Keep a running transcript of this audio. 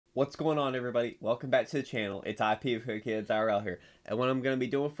What's going on, everybody? Welcome back to the channel. It's IP for Kids IRL here. And what I'm going to be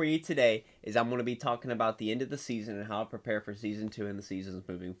doing for you today is I'm going to be talking about the end of the season and how to prepare for Season 2 and the seasons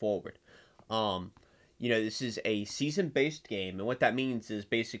moving forward. This is a season-based game, and what that means is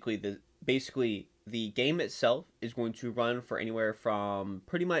basically the game itself is going to run for anywhere from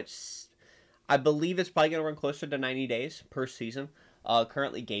pretty much, I believe it's probably going to run closer to 90 days per season.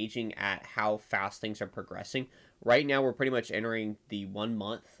 Currently gauging at how fast things are progressing. Right now, we're pretty much entering the 1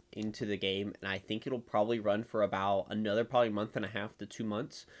 month into the game, and I think it'll probably run for about another probably month and a half to 2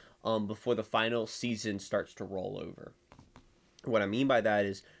 months before the final season starts to roll over. What I mean by that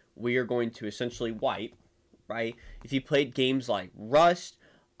is we are going to essentially wipe, right? If you played games like Rust,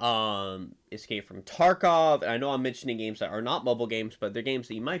 Escape from Tarkov, and I know I'm mentioning games that are not mobile games, but they're games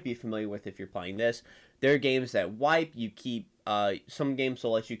that you might be familiar with if you're playing this. They're games that wipe, you keep, some games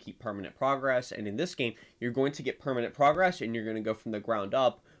will let you keep permanent progress, and in this game, you're going to get permanent progress, and you're going to go from the ground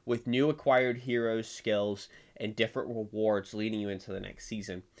up with new acquired heroes, skills, and different rewards leading you into the next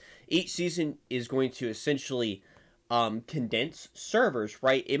season. Each season is going to essentially condense servers,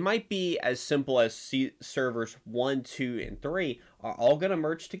 right? It might be as simple as servers 1, 2, and 3 are all going to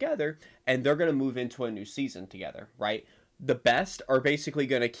merge together, and they're going to move into a new season together, right? The best are basically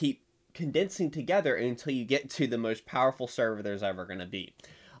going to keep condensing together until you get to the most powerful server there's ever going to be.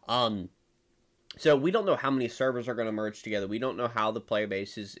 So we don't know how many servers are going to merge together. We don't know how the player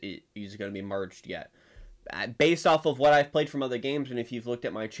base is going to be merged yet. Based off of what I've played from other games, and if you've looked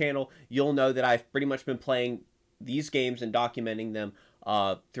at my channel, you'll know that I've pretty much been playing these games and documenting them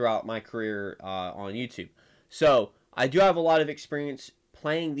throughout my career on YouTube. So I do have a lot of experience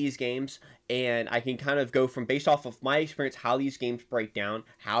playing these games, and I can kind of go from, based off of my experience, how these games break down,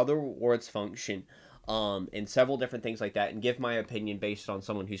 how the rewards function, and several different things like that, and give my opinion based on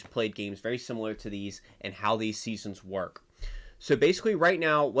someone who's played games very similar to these and how these seasons work. So basically right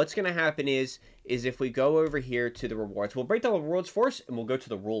now, what's going to happen is if we go over here to the rewards, we'll break down the rewards first, and we'll go to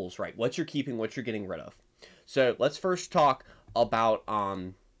the rules, right? What you're keeping, what you're getting rid of. So let's first talk about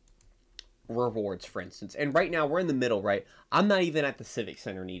rewards, for instance. And right now, we're in the middle, right? I'm not even at the Civic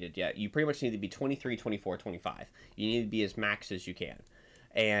Center needed yet. You pretty much need to be 23, 24, 25. You need to be as max as you can.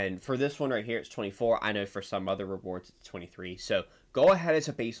 And for this one right here, it's 24. I know for some other rewards, it's 23. So go ahead as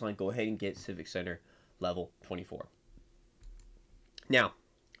a baseline. Go ahead and get Civic Center level 24. Now,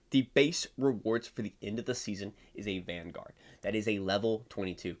 the base rewards for the end of the season is a Vanguard. That is a level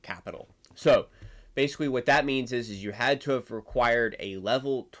 22 capital. So basically what that means is you had to have required a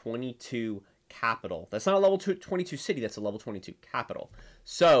level 22 capital. That's not a level 22 city, that's a level 22 capital.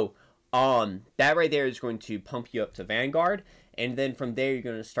 So that right there is going to pump you up to Vanguard, and then from there you're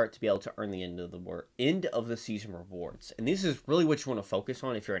going to start to be able to earn the end of the season rewards. And this is really what you want to focus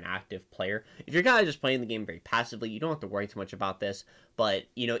on if you're an active player. If you're kind of just playing the game very passively, you don't have to worry too much about this. But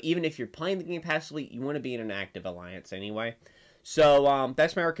even if you're playing the game passively, you want to be in an active alliance anyway. So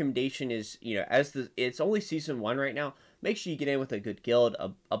that's my recommendation is, it's only season 1 right now. Make sure you get in with a good guild,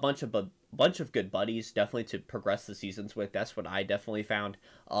 a bunch of good buddies, definitely to progress the seasons with. That's what I definitely found.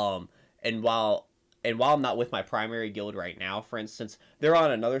 And while I'm not with my primary guild right now, for instance, they're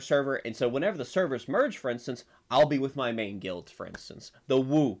on another server, and so whenever the servers merge, for instance, I'll be with my main guild, for instance, the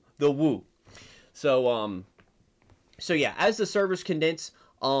Woo. So yeah, as the servers condense,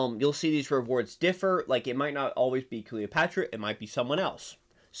 you'll see these rewards differ. Like, it might not always be Cleopatra, it might be someone else.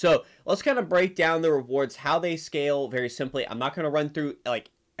 So let's kind of break down the rewards, how they scale very simply. I'm not going to run through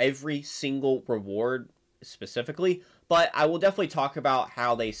like every single reward specifically, but I will definitely talk about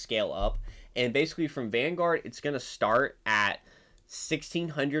how they scale up. And basically from Vanguard, it's going to start at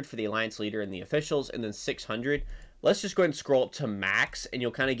 1600 for the Alliance Leader and the officials, and then 600. Let's just go ahead and scroll up to max, and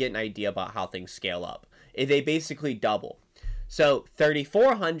you'll kind of get an idea about how things scale up. They basically double. So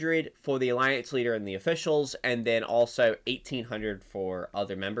 3,400 for the Alliance Leader and the officials, and then also 1,800 for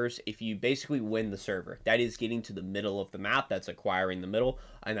other members if you basically win the server. That is getting to the middle of the map, that's acquiring the middle,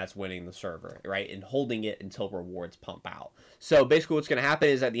 and that's winning the server, right? And holding it until rewards pump out. So basically what's going to happen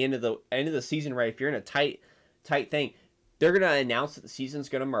is at the end of the season, right, if you're in a tight thing, they're going to announce that the season's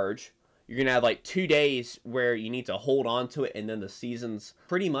going to merge. You're going to have like 2 days where you need to hold on to it, and then the season's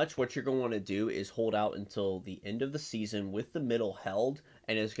pretty much what you're going to want to do is hold out until the end of the season with the middle held,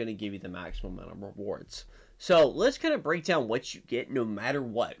 and it's going to give you the maximum amount of rewards. So let's kind of break down what you get no matter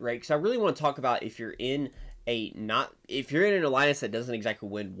what, right? Because I really want to talk about if you're in an alliance that doesn't exactly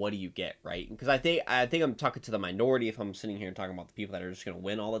win, what do you get, right? Because I think I'm talking to the minority if I'm sitting here and talking about the people that are just going to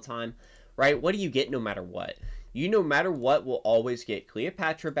win all the time, right? What do you get no matter what? You, no matter what, will always get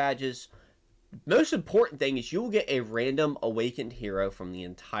Cleopatra badges. Most important thing is you will get a random awakened hero from the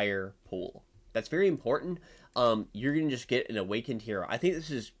entire pool. That's very important. you're going to just get an awakened hero. I think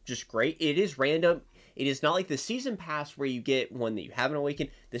this is just great. It is random. It is not like the season pass where you get one that you haven't awakened.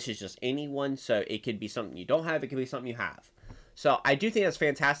 This is just any one, so it could be something you don't have. It could be something you have. So I do think that's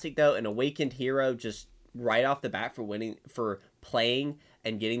fantastic, though. An awakened hero just right off the bat for playing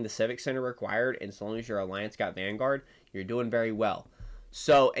and getting the Civic Center required, and so long as your Alliance got Vanguard, you're doing very well.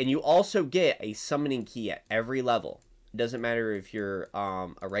 So, and you also get a summoning key at every level. It doesn't matter if you're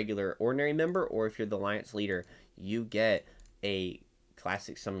a regular ordinary member or if you're the Alliance leader, you get a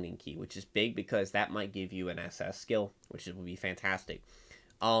classic summoning key, which is big because that might give you an SS skill, which would be fantastic.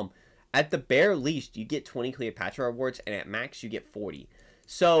 At the bare least, you get 20 Cleopatra rewards, and at max, you get 40.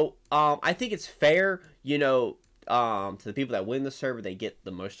 So, I think it's fair, you know, to the people that win the server, they get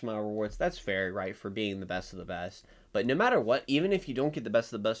the most amount of rewards. That's fair, right, for being the best of the best. But no matter what, even if you don't get the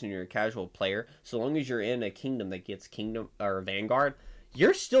best of the best and you're a casual player, so long as you're in a kingdom that gets Kingdom or Vanguard,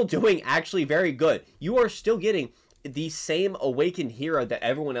 you're still doing actually very good. You are still getting the same awakened hero that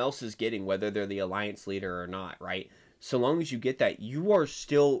everyone else is getting, whether they're the Alliance leader or not, right? So long as you get that, you are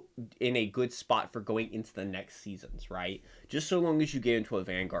still in a good spot for going into the next seasons, right? Just so long as you get into a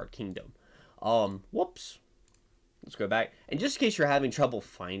Vanguard kingdom. Whoops. Let's go back. And just in case you're having trouble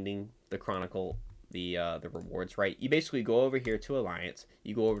finding the Chronicle, the rewards, right? You basically go over here to Alliance,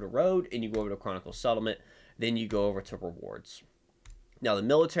 you go over to Road, and you go over to Chronicle Settlement, then you go over to Rewards. Now, the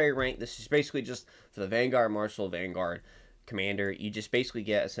military rank, this is basically just for the Vanguard Marshal, Vanguard Commander. You just basically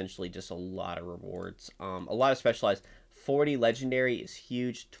get essentially just a lot of rewards. A lot of specialized. 40 Legendary is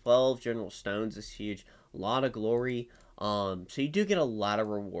huge. 12 General Stones is huge. A lot of Glory. So you do get a lot of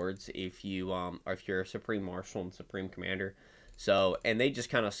rewards if you if you're a Supreme Marshal and Supreme Commander. So, and they just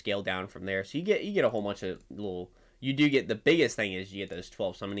kind of scale down from there. So you get a whole bunch of little. You do get, the biggest thing is you get those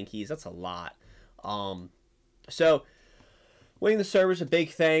 12 summoning keys. That's a lot. So winning the server is a big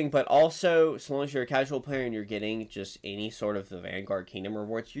thing, but also, so long as you're a casual player and you're getting just any sort of the Vanguard Kingdom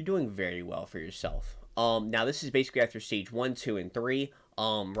rewards, you're doing very well for yourself. Now, this is basically after Stage 1, 2, and 3.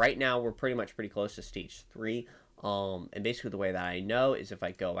 Right now, we're pretty close to Stage 3. And basically the way that I know is if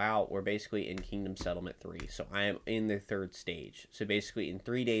I go out, we're basically in Kingdom Settlement 3. So I am in the 3rd stage. So basically in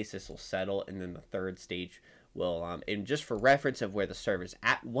 3 days, this will settle, and then the 3rd stage will, and just for reference of where the server's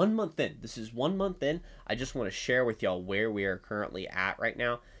at, 1 month in, this is 1 month in, I just want to share with y'all where we are currently at right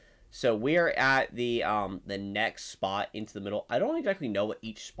now. So we are at the next spot into the middle. I don't exactly know what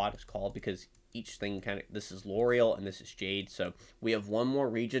each spot is called because each thing kind of, this is L'Oreal and this is Jade. So we have one more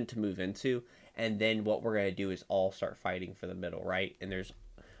region to move into, and then what we're going to do is all start fighting for the middle, right? And there's,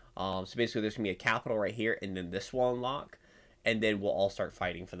 so basically there's going to be a capital right here, and then this will unlock, and then we'll all start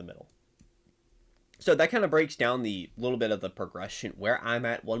fighting for the middle. So that kind of breaks down the little bit of the progression, where I'm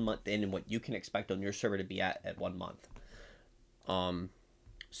at 1 month in and what you can expect on your server to be at 1 month.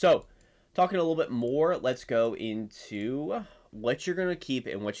 So talking a little bit more, let's go into what you're going to keep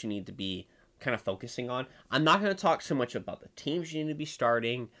and what you need to be kind of focusing on. I'm not going to talk so much about the teams you need to be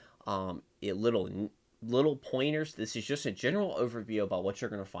starting, little pointers. This is just a general overview about what you're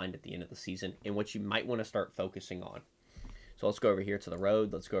going to find at the end of the season and what you might want to start focusing on. So let's go over here to the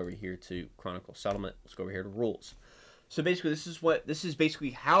Road. Let's go over here to Chronicle Settlement. Let's go over here to Rules. So basically, this is basically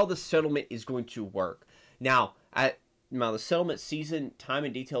how the settlement is going to work. Now, the settlement season time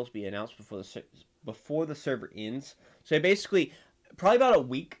and details be announced before the server ends. So basically, probably about a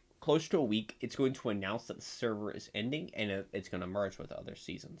week, close to a week, it's going to announce that the server is ending, and it's going to merge with other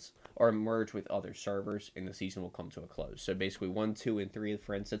seasons or merge with other servers, and the season will come to a close. So basically, 1, 2, and 3,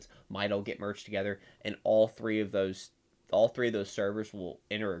 for instance, might all get merged together, and all three of those servers will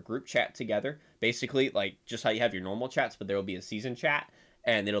enter a group chat together. Basically, like just how you have your normal chats, but there will be a season chat,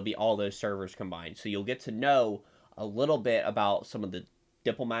 and it'll be all those servers combined. So you'll get to know a little bit about some of the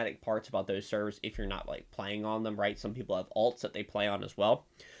diplomatic parts about those servers if you're not like playing on them, right? Some people have alts that they play on as well.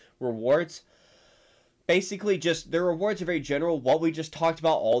 Rewards, basically just their rewards are very general. What we just talked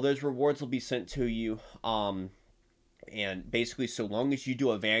about, all those rewards will be sent to you. And basically, so long as you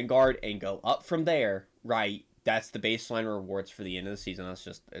do a Vanguard and go up from there, right? That's the baseline rewards for the end of the season.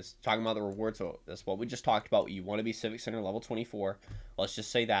 It's talking about the rewards. So that's what we just talked about. You want to be Civic Center level 24. Let's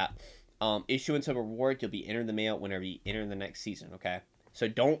just say that. Issuance of a reward, you'll be entered the mail whenever you enter the next season, okay? So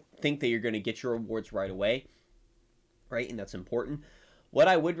don't think that you're going to get your rewards right away, right? And that's important. What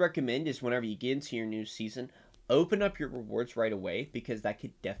I would recommend is whenever you get into your new season, open up your rewards right away, because that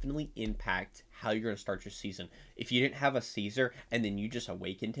could definitely impact how you're going to start your season. If you didn't have a Caesar and then you just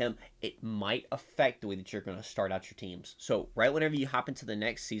awakened him, it might affect the way that you're going to start out your teams. So right whenever you hop into the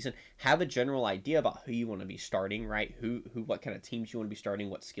next season, have a general idea about who you want to be starting, right? What kind of teams you want to be starting,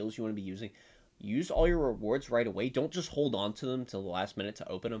 what skills you want to be using. Use all your rewards right away. Don't just hold on to them till the last minute to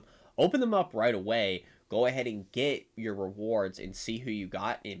open them. Open them up right away. go ahead and get your rewards and see who you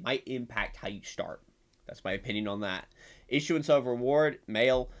got. It might impact how you start. That's my opinion on that. Issuance of reward,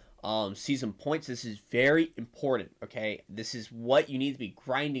 mail, season points. This is very important, okay? This is what you need to be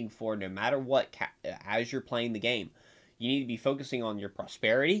grinding for no matter what as you're playing the game. You need to be focusing on your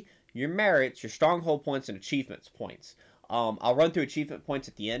prosperity, your merits, your stronghold points, and achievements points. I'll run through achievement points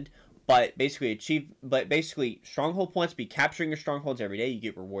at the end, but basically stronghold points, be capturing your strongholds every day. You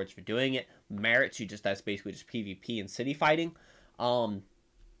get rewards for doing it. Merits, that's basically just PvP and city fighting, and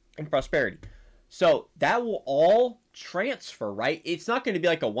prosperity. So that will all transfer, right? It's not going to be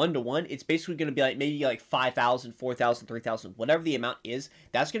like a 1-to-1. It's basically going to be like maybe like 5,000, 4,000, 3,000, whatever the amount is.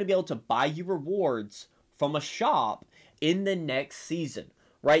 That's going to be able to buy you rewards from a shop in the next season,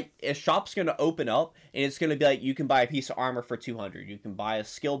 right? A shop's going to open up, and it's going to be like you can buy a piece of armor for 200. You can buy a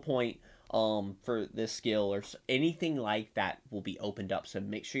skill point for this skill, or anything like that will be opened up. So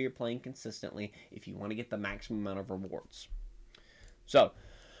make sure you're playing consistently if you want to get the maximum amount of rewards. So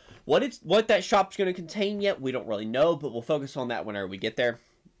what that shop's going to contain yet, we don't really know, but we'll focus on that whenever we get there.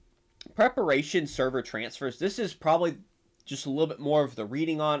 Preparation, server transfers. This is probably just a little bit more of the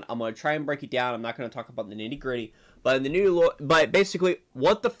reading on. I'm going to try and break it down. I'm not going to talk about the nitty-gritty. But basically,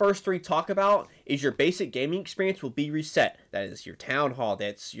 what the first three talk about is your basic gaming experience will be reset. That is your town hall.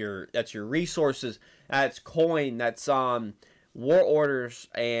 That's your resources. That's coin. That's war orders,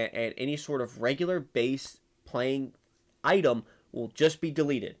 and any sort of regular base playing item will just be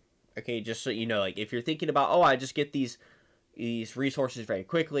deleted. Okay, just so you know, like if you're thinking about, oh, I just get these resources very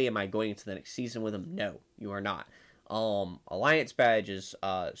quickly, am I going into the next season with them? No, you are not. Alliance badges,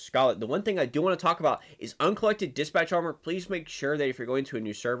 Scarlet. The one thing I do want to talk about is uncollected dispatch armor. Please make sure that if you're going to a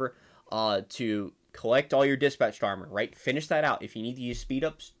new server, to collect all your dispatched armor, right? Finish that out. If you need to use speed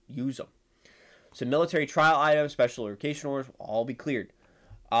ups, use them. So military trial items, special location orders will all be cleared.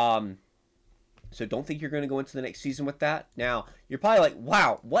 So don't think you're going to go into the next season with that. Now, you're probably like,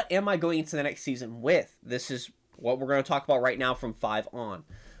 wow, what am I going into the next season with? This is what we're going to talk about right now from 5 on.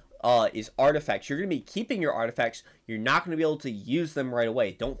 Is artifacts. You're going to be keeping your artifacts. You're not going to be able to use them right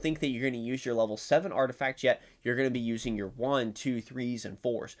away. Don't think that you're going to use your level 7 artifacts yet. You're going to be using your 1, 2, 3s, and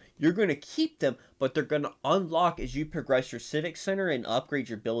 4s. You're going to keep them, but they're going to unlock as you progress your civic center and upgrade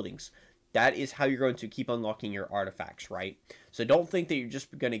your buildings. That is how you're going to keep unlocking your artifacts, right? So don't think that you're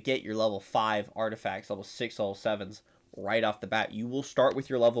just going to get your level 5 artifacts, level 6, level 7s right off the bat. You will start with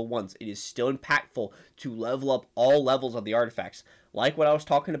your level 1s. It is still impactful to level up all levels of the artifacts. Like what I was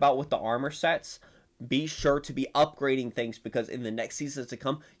talking about with the armor sets, be sure to be upgrading things, because in the next seasons to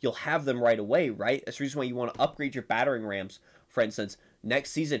come, you'll have them right away, right? That's the reason why you want to upgrade your battering rams. For instance,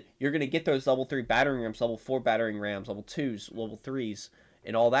 next season, you're going to get those level 3 battering rams, level 4 battering rams, level 2s, level 3s,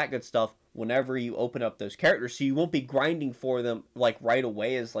 and all that good stuff whenever you open up those characters. So you won't be grinding for them like right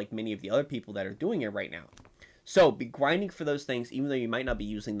away as like many of the other people that are doing it right now. So be grinding for those things even though you might not be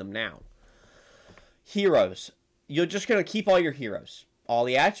using them now. Heroes. You're just going to keep all your heroes. All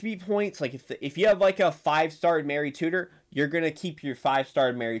the attribute points, like if you have like a 5-star Mary Tutor, you're going to keep your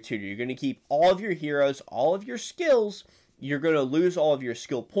 5-star Mary Tutor. You're going to keep all of your heroes, all of your skills. You're going to lose all of your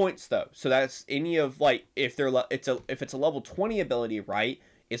skill points though. So that's any of like if it's a level 20 ability, right?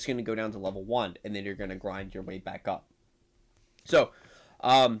 It's going to go down to level 1 and then you're going to grind your way back up. So,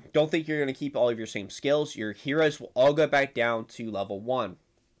 don't think you're going to keep all of your same skills. Your heroes will all go back down to level 1.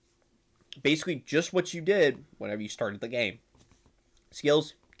 Basically, just what you did whenever you started the game.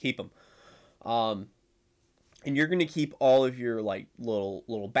 Skills, keep them. And you're going to keep all of your like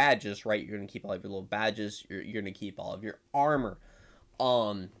little badges, right? You're going to keep all of your little badges. You're going to keep all of your armor.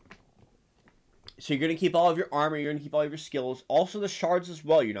 So you're going to keep all of your armor. You're going to keep all of your skills. Also the shards as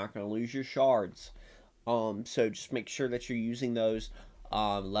well. You're not going to lose your shards. So just make sure that you're using those,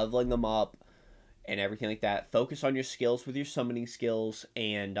 leveling them up, and everything like that. Focus on your skills with your summoning skills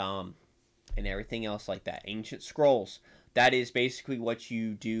and everything else like that. Ancient scrolls. That is basically what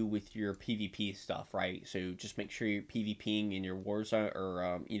you do with your PvP stuff, right? So just make sure you're PvPing in your Warzone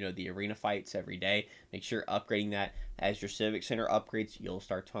or, the arena fights every day. Make sure you're upgrading that. As your Civic Center upgrades, you'll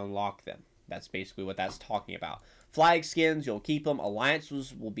start to unlock them. That's basically what that's talking about. Flag skins, you'll keep them.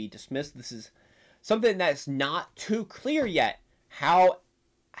 Alliances will be dismissed. This is something that's not too clear yet. How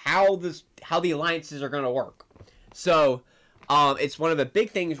the alliances are going to work. So, it's one of the big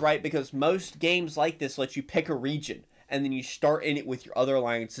things, right? Because most games like this let you pick a region. And then you start in it with your other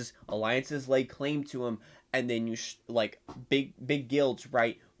alliances. Alliances lay claim to them, and then you like big guilds,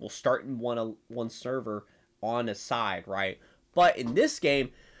 right? Will start in one server on a side, right? But in this game,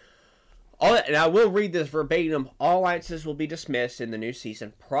 and I will read this verbatim. All alliances will be dismissed in the new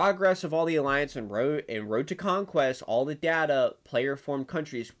season. Progress of all the alliance and road to conquest, all the data player formed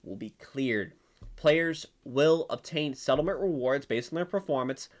countries will be cleared. Players will obtain settlement rewards based on their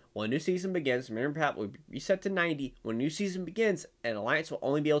performance. When a new season begins, member cap will be reset to 90. When a new season begins, an alliance will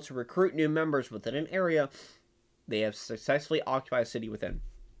only be able to recruit new members within an area they have successfully occupied a city within.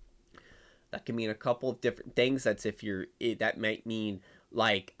 That can mean a couple of different things. That might mean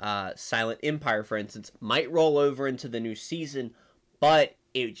like Silent Empire, for instance, might roll over into the new season, but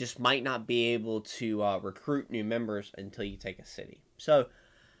it just might not be able to recruit new members until you take a city. So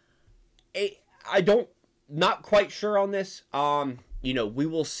not quite sure on this. We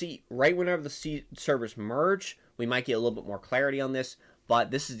will see right whenever the servers merge. We might get a little bit more clarity on this, but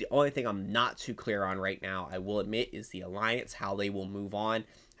this is the only thing I'm not too clear on right now. I will admit is the alliance, how they will move on,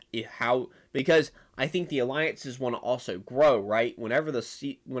 because I think the alliances want to also grow, right? Whenever the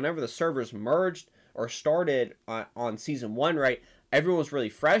servers merged or started on season 1, right? Everyone was really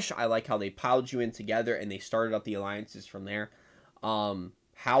fresh. I like how they piled you in together and they started up the alliances from there.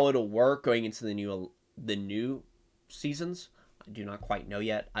 How it'll work going into the new seasons, I do not quite know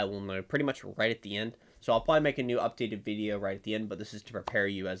yet. I will know pretty much right at the end. So I'll probably make a new updated video right at the end, but this is to prepare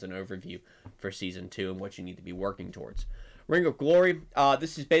you as an overview for Season 2 and what you need to be working towards. Ring of Glory,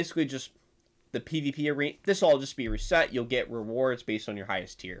 this is basically just the PvP arena. This will all just be reset. You'll get rewards based on your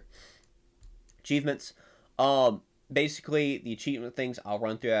highest tier. Achievements, basically the achievement things I'll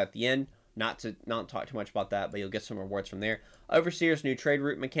run through at the end. Not talk too much about that, but you'll get some rewards from there. Overseer's new trade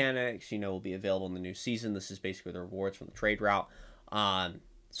route mechanics, will be available in the new season. This is basically the rewards from the trade route.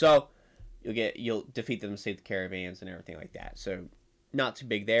 So you'll defeat them, save the caravans, and everything like that. So not too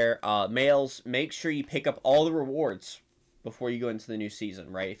big there. Mails, make sure you pick up all the rewards before you go into the new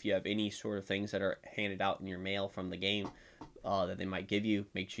season, right? If you have any sort of things that are handed out in your mail from the game that they might give you,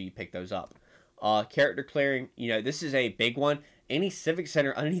 make sure you pick those up. Character clearing, this is a big one. Any Civic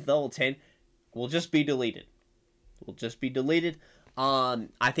Center underneath level 10 will just be deleted. I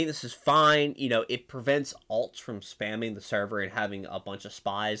think this is fine. It prevents alts from spamming the server and having a bunch of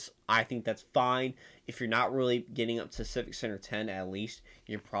spies. I think that's fine. If you're not really getting up to Civic Center 10 at least,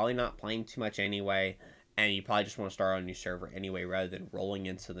 you're probably not playing too much anyway, and you probably just want to start on a new server anyway rather than rolling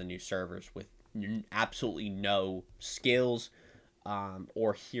into the new servers with absolutely no skills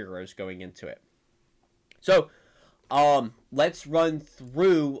or heroes going into it. So, let's run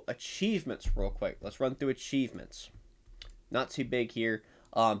through achievements real quick. Not too big here.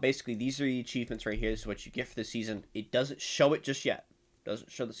 Basically, these are the achievements right here. This is what you get for the season. It doesn't show it just yet.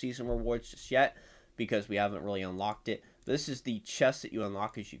 Doesn't show the season rewards just yet because we haven't really unlocked it. This is the chest that you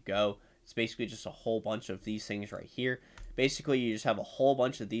unlock as you go. It's basically just a whole bunch of these things right here. Basically, you just have a whole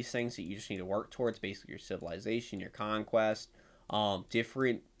bunch of these things that you just need to work towards. Basically, your civilization, your conquest,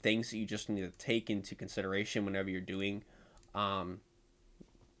 different things that you just need to take into consideration whenever you're doing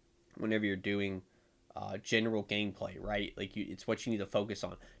general gameplay, right? It's what you need to focus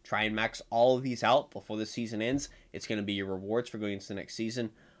on. Try and max all of these out before the season ends. It's going to be your rewards for going into the next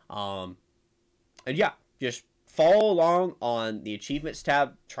season. And yeah, just follow along on the achievements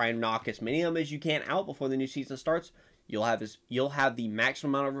tab. Try and knock as many of them as you can out before the new season starts. You'll have the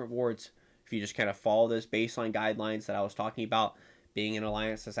maximum amount of rewards if you just kind of follow those baseline guidelines that I was talking about. Being an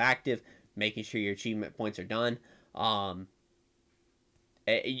alliance that's active, making sure your achievement points are done.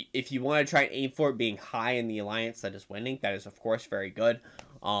 If you want to try and aim for it being high in the alliance that is winning, that is of course very good.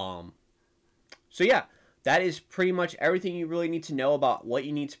 So yeah, that is pretty much everything you really need to know about what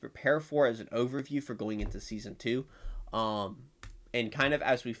you need to prepare for as an overview for going into Season 2. And kind of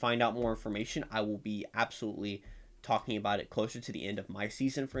as we find out more information, I will be absolutely talking about it closer to the end of my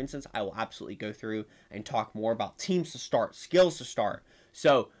season. For instance, I will absolutely go through and talk more about teams to start, skills to start.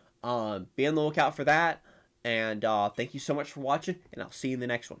 So be on the lookout for that. And thank you so much for watching, and I'll see you in the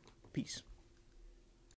next one. Peace.